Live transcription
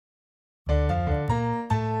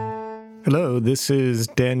Hello, this is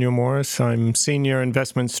Daniel Morris. I'm Senior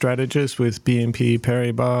Investment Strategist with BNP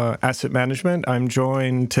Paribas Asset Management. I'm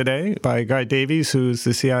joined today by Guy Davies, who's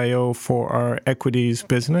the CIO for our equities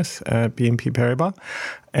business at BNP Paribas.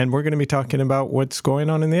 And we're going to be talking about what's going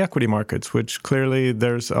on in the equity markets, which clearly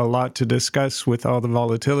there's a lot to discuss with all the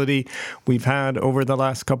volatility we've had over the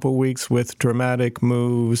last couple of weeks with dramatic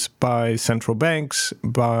moves by central banks,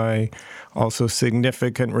 by also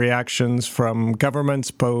significant reactions from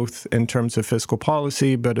governments, both in terms of fiscal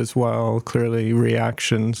policy, but as well, clearly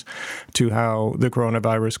reactions to how the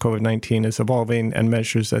coronavirus, COVID-19, is evolving and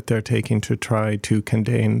measures that they're taking to try to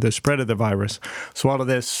contain the spread of the virus. So all of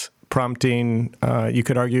this prompting, you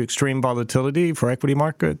could argue, extreme volatility for equity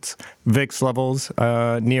markets, VIX levels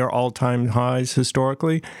near all-time highs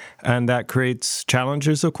historically, and that creates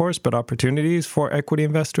challenges, of course, but opportunities for equity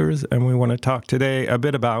investors. And we want to talk today a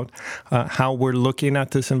bit about how we're looking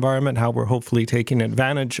at this environment, how we're hopefully taking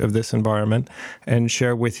advantage of this environment, and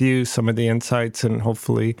share with you some of the insights and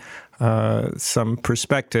hopefully some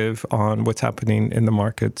perspective on what's happening in the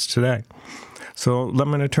markets today. So I'm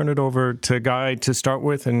going to turn it over to Guy to start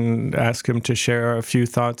with and ask him to share a few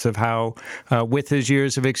thoughts of how, with his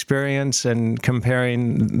years of experience and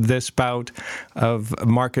comparing this bout of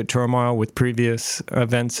market turmoil with previous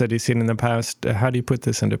events that he's seen in the past, how do you put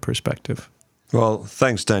this into perspective? Well,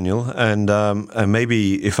 thanks, Daniel. And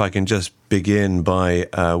maybe if I can just begin by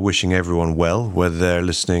wishing everyone well, whether they're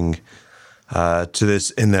listening to this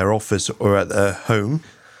in their office or at their home.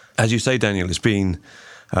 As you say, Daniel, it's been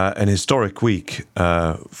an historic week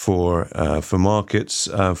for markets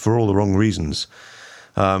for all the wrong reasons,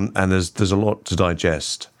 and there's a lot to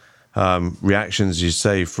digest. Reactions, you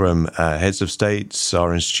say, from heads of states,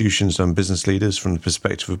 our institutions, and business leaders from the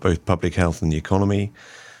perspective of both public health and the economy,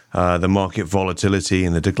 the market volatility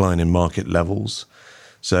and the decline in market levels.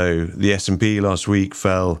 So the S&P last week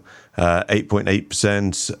fell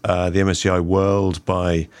 8.8%, the MSCI World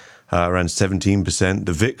by around 17%.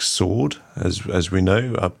 The VIX soared, as we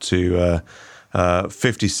know, up to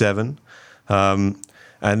 57. And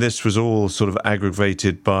this was all sort of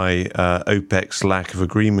aggravated by OPEC's lack of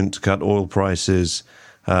agreement to cut oil prices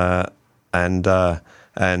and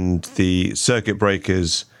the circuit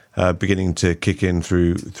breakers beginning to kick in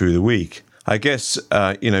through the week. I guess,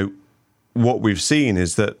 what we've seen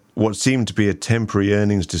is that what seemed to be a temporary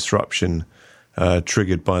earnings disruption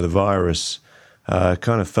triggered by the virus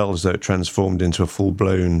kind of felt as though it transformed into a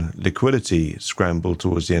full-blown liquidity scramble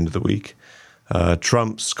towards the end of the week.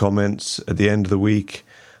 Trump's comments at the end of the week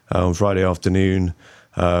on Friday afternoon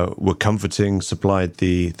were comforting, supplied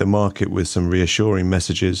the market with some reassuring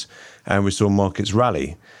messages, and we saw markets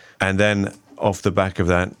rally. And then off the back of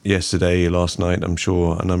that, last night, I'm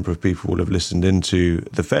sure a number of people will have listened into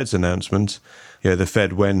the Fed's announcement. The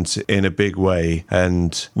Fed went in a big way,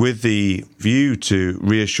 and with the view to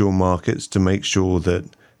reassure markets, to make sure that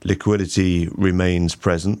liquidity remains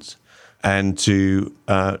present, and to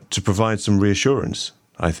provide some reassurance,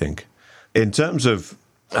 I think. In terms of,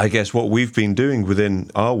 I guess, what we've been doing within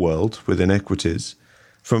our world, within equities,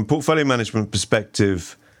 from a portfolio management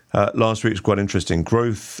perspective, last week was quite interesting.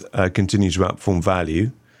 Growth continues to outperform value.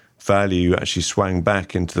 Value actually swung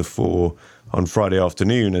back into the fore on Friday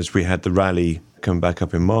afternoon as we had the rally come back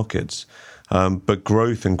up in markets. But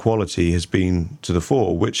growth and quality has been to the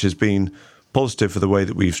fore, which has been positive for the way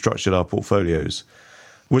that we've structured our portfolios.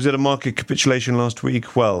 Was it a market capitulation last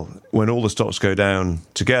week? Well, when all the stocks go down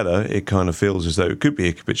together, it kind of feels as though it could be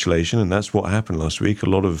a capitulation, and that's what happened last week. A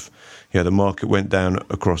lot of the market went down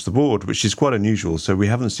across the board, which is quite unusual. So we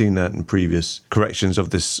haven't seen that in previous corrections of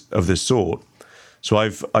this sort. So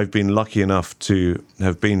I've been lucky enough to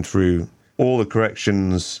have been through all the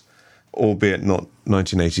corrections, albeit not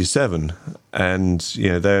 1987, and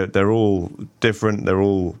they're all different. They're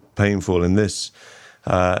all painful. And this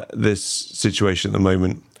situation at the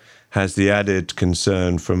moment has the added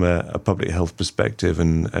concern from a public health perspective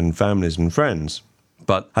and families and friends.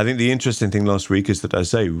 But I think the interesting thing last week is that,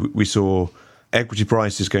 as I say, we saw equity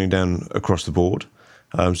prices going down across the board.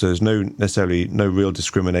 So there's no real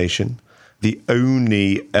discrimination. The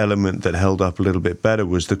only element that held up a little bit better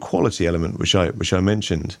was the quality element, which I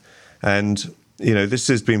mentioned. And, this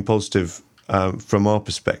has been positive from our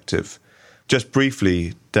perspective. Just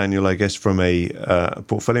briefly, Daniel, I guess from a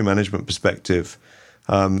portfolio management perspective,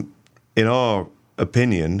 in our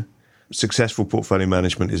opinion, successful portfolio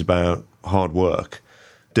management is about hard work,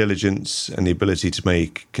 diligence, and the ability to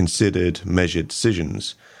make considered, measured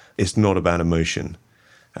decisions. It's not about emotion.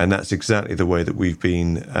 And that's exactly the way that we've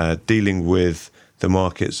been dealing with the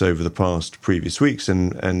markets over the past previous weeks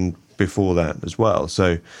and before that as well.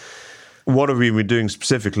 So what have we been doing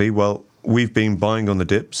specifically? Well, we've been buying on the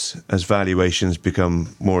dips as valuations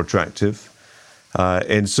become more attractive.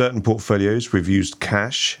 In certain portfolios, we've used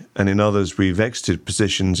cash, and in others, we've exited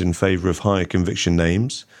positions in favor of higher conviction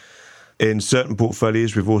names. In certain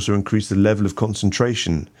portfolios, we've also increased the level of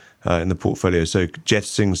concentration in the portfolio, so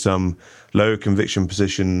jettisoning some lower conviction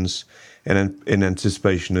positions in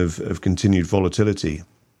anticipation of continued volatility.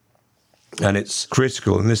 And it's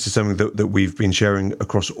critical, and this is something that we've been sharing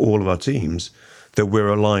across all of our teams, that we're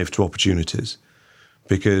alive to opportunities,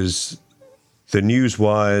 because the news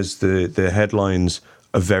wires, the headlines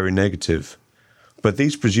are very negative, but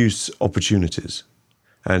these produce opportunities.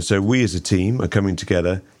 And so we as a team are coming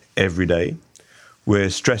together every day. We're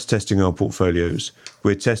stress testing our portfolios,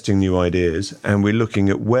 we're testing new ideas, and we're looking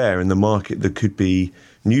at where in the market there could be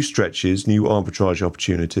new stretches, new arbitrage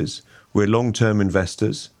opportunities. We're long-term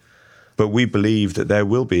investors, but we believe that there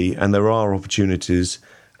will be, and there are opportunities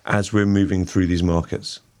as we're moving through these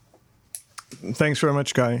markets. Thanks very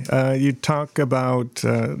much, Guy. You talk about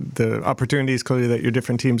the opportunities clearly that your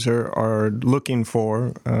different teams are looking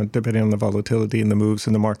for, depending on the volatility and the moves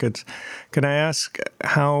in the markets. Can I ask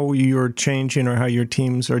how you're changing or how your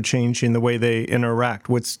teams are changing the way they interact?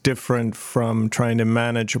 What's different from trying to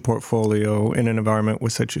manage a portfolio in an environment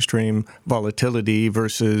with such extreme volatility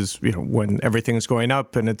versus, when everything's going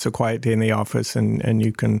up and it's a quiet day in the office and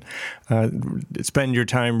you can spend your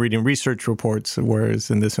time reading research reports,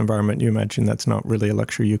 whereas in this environment, you imagine that's not really a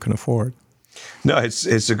luxury you can afford? No,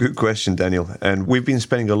 it's a good question, Daniel. And we've been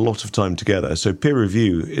spending a lot of time together. So peer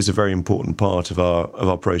review is a very important part of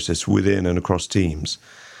our process within and across teams.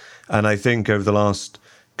 And I think over the last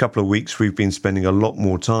couple of weeks, we've been spending a lot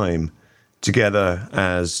more time together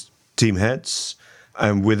as team heads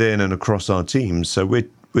and within and across our teams. So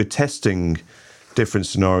we're testing different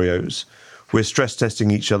scenarios. We're stress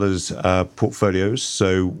testing each other's portfolios.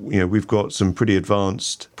 So, we've got some pretty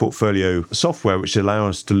advanced portfolio software which allow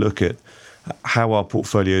us to look at how our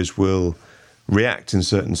portfolios will react in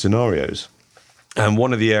certain scenarios. And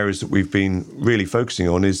one of the areas that we've been really focusing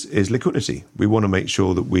on is liquidity. We want to make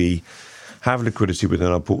sure that we have liquidity within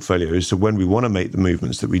our portfolios. So when we want to make the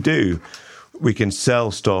movements that we do, we can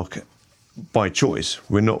sell stock by choice.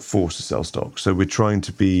 We're not forced to sell stock. So we're trying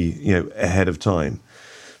to be, ahead of time.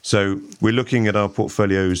 So we're looking at our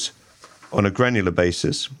portfolios on a granular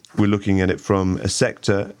basis. We're looking at it from a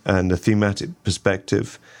sector and a thematic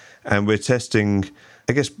perspective. And we're testing,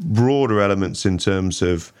 broader elements in terms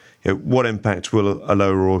of what impact will a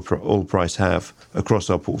lower oil price have across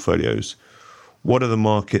our portfolios? What do the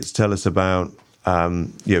markets tell us about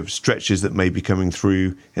stretches that may be coming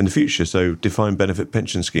through in the future? So defined benefit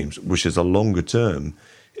pension schemes, which is a longer term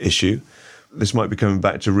issue. This might be coming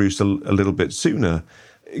back to roost a little bit sooner,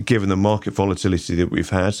 given the market volatility that we've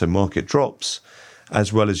had, so market drops,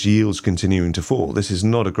 as well as yields continuing to fall. This is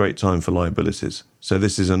not a great time for liabilities. So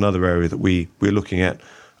this is another area that we're looking at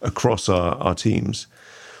across our teams.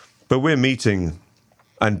 But we're meeting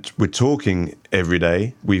and we're talking every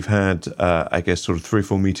day. We've had, sort of 3 or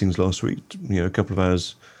 4 meetings last week, a couple of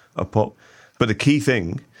hours a pop. But the key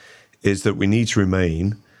thing is that we need to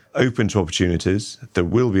remain open to opportunities. There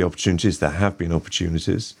will be opportunities. There have been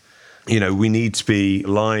opportunities. We need to be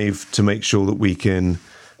live to make sure that we can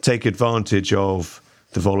take advantage of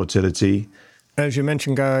the volatility. As you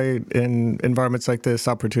mentioned, Guy, in environments like this,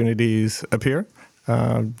 opportunities appear.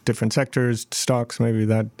 Different sectors, stocks, maybe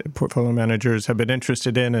that portfolio managers have been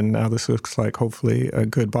interested in, and now this looks like hopefully a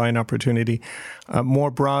good buying opportunity. More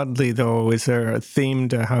broadly, though, is there a theme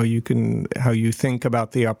to how you think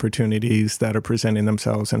about the opportunities that are presenting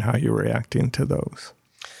themselves and how you're reacting to those?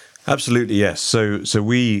 Absolutely, yes. So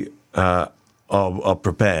we are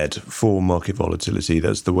prepared for market volatility.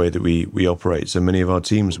 That's the way that we operate. So many of our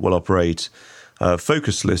teams will operate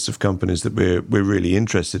focus lists of companies that we're really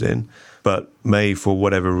interested in, but may, for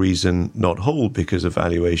whatever reason, not hold because of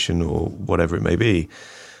valuation or whatever it may be.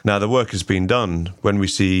 Now, the work has been done. When we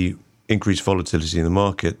see increased volatility in the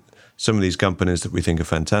market, some of these companies that we think are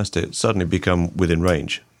fantastic suddenly become within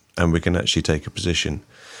range, and we can actually take a position.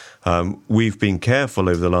 We've been careful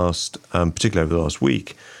over the last, particularly over the last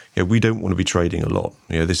week. We don't want to be trading a lot.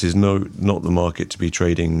 This is not the market to be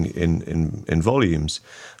trading in volumes.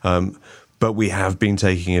 But we have been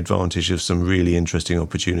taking advantage of some really interesting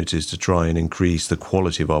opportunities to try and increase the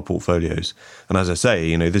quality of our portfolios. And as I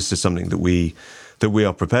say, this is something that we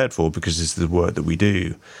are prepared for, because this is the work that we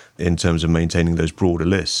do in terms of maintaining those broader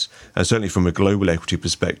lists. And certainly from a global equity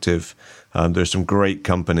perspective, there are some great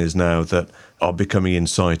companies now that are becoming in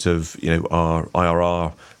sight of our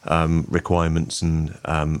IRR requirements,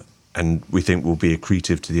 and we think will be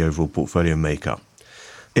accretive to the overall portfolio makeup.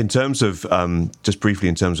 In terms of, just briefly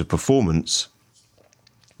in terms of performance,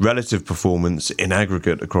 relative performance in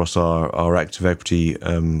aggregate across our active equity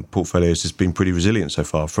portfolios has been pretty resilient so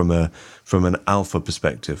far from an alpha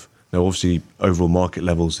perspective. Now, obviously, overall market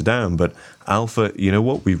levels are down, but alpha, you know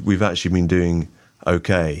what, we've actually been doing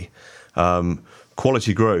okay.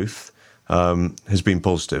 Quality growth has been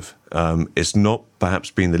positive. It's not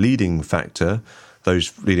perhaps been the leading factor.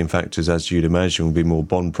 Those leading factors, as you'd imagine, will be more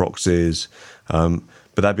bond proxies.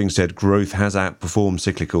 But that being said, growth has outperformed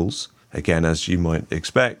cyclicals, again, as you might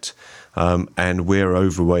expect, and we're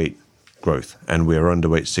overweight growth and we're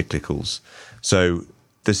underweight cyclicals. So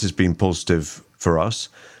this has been positive for us.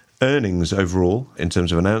 Earnings overall, in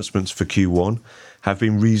terms of announcements for Q1, have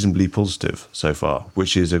been reasonably positive so far,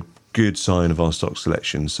 which is a good sign of our stock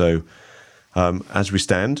selection. So as we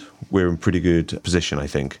stand, we're in pretty good position, I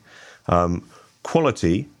think.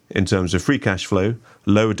 Quality, in terms of free cash flow,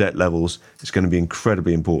 lower debt levels, is going to be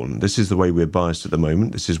incredibly important. This is the way we're biased at the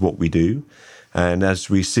moment. This is what we do. And as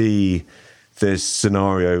we see this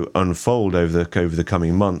scenario unfold over the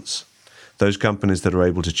coming months, those companies that are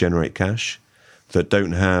able to generate cash, that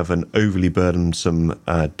don't have an overly burdensome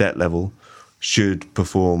debt level, should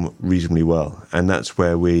perform reasonably well. And that's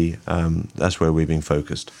where we've been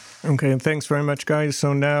focused. Okay, thanks very much, guys.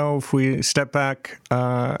 So now if we step back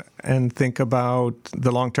and think about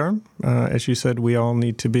the long term, as you said, we all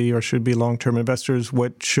need to be or should be long-term investors.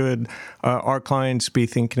 What should our clients be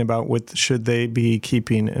thinking about? What should they be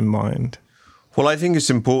keeping in mind? Well, I think it's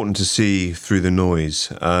important to see through the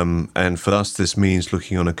noise. And for us, this means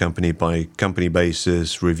looking on a company-by-company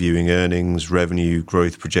basis, reviewing earnings, revenue,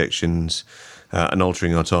 growth projections, and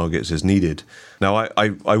altering our targets as needed. Now,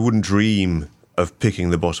 I wouldn't dream of picking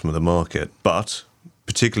the bottom of the market, but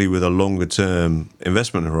particularly with a longer-term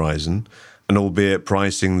investment horizon, and albeit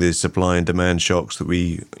pricing the supply and demand shocks that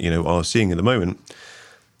we are seeing at the moment,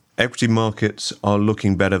 equity markets are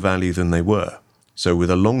looking better value than they were. So with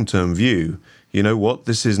a long-term view, you know what,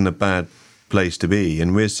 this isn't a bad place to be,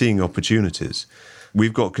 and we're seeing opportunities.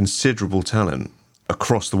 We've got considerable talent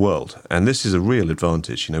across the world, and this is a real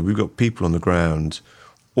advantage. We've got people on the ground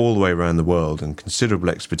all the way around the world and considerable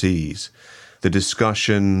expertise. The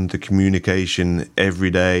discussion, the communication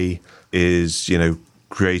every day is,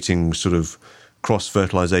 creating sort of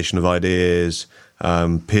cross-fertilization of ideas,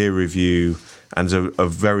 peer review, and there's a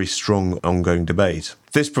very strong ongoing debate.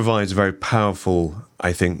 This provides a very powerful,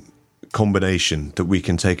 I think, combination that we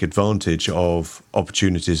can take advantage of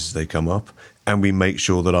opportunities as they come up, and we make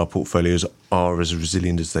sure that our portfolios are as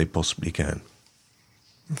resilient as they possibly can.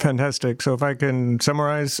 Fantastic. So if I can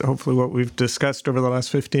summarize, hopefully, what we've discussed over the last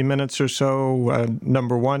 15 minutes or so,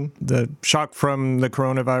 number one, the shock from the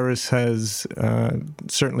coronavirus has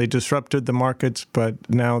certainly disrupted the markets, but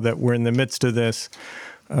now that we're in the midst of this,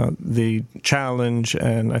 the challenge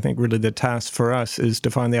and I think really the task for us is to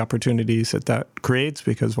find the opportunities that creates,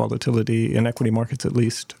 because volatility in equity markets at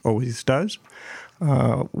least always does.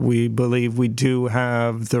 We believe we do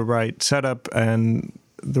have the right setup and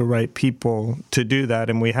the right people to do that,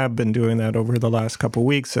 and we have been doing that over the last couple of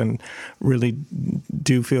weeks and really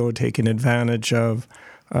do feel we're taking advantage of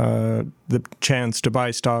the chance to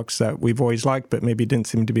buy stocks that we've always liked but maybe didn't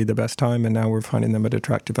seem to be the best time, and now we're finding them at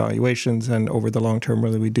attractive valuations, and over the long term,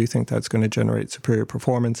 really, we do think that's going to generate superior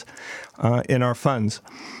performance in our funds.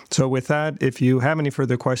 So with that, if you have any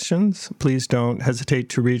further questions, please don't hesitate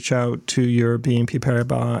to reach out to your BNP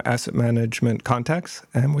Paribas Asset Management contacts,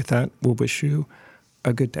 and with that, we'll wish you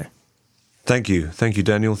a good day. Thank you,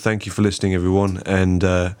 Daniel. Thank you for listening, everyone,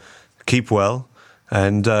 and keep well,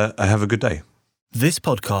 and have a good day. This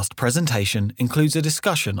podcast presentation includes a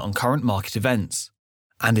discussion on current market events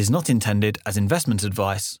and is not intended as investment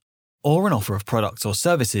advice or an offer of products or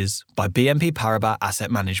services by BNP Paribas Asset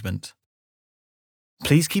Management.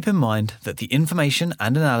 Please keep in mind that the information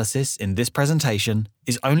and analysis in this presentation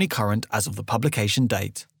is only current as of the publication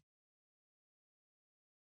date.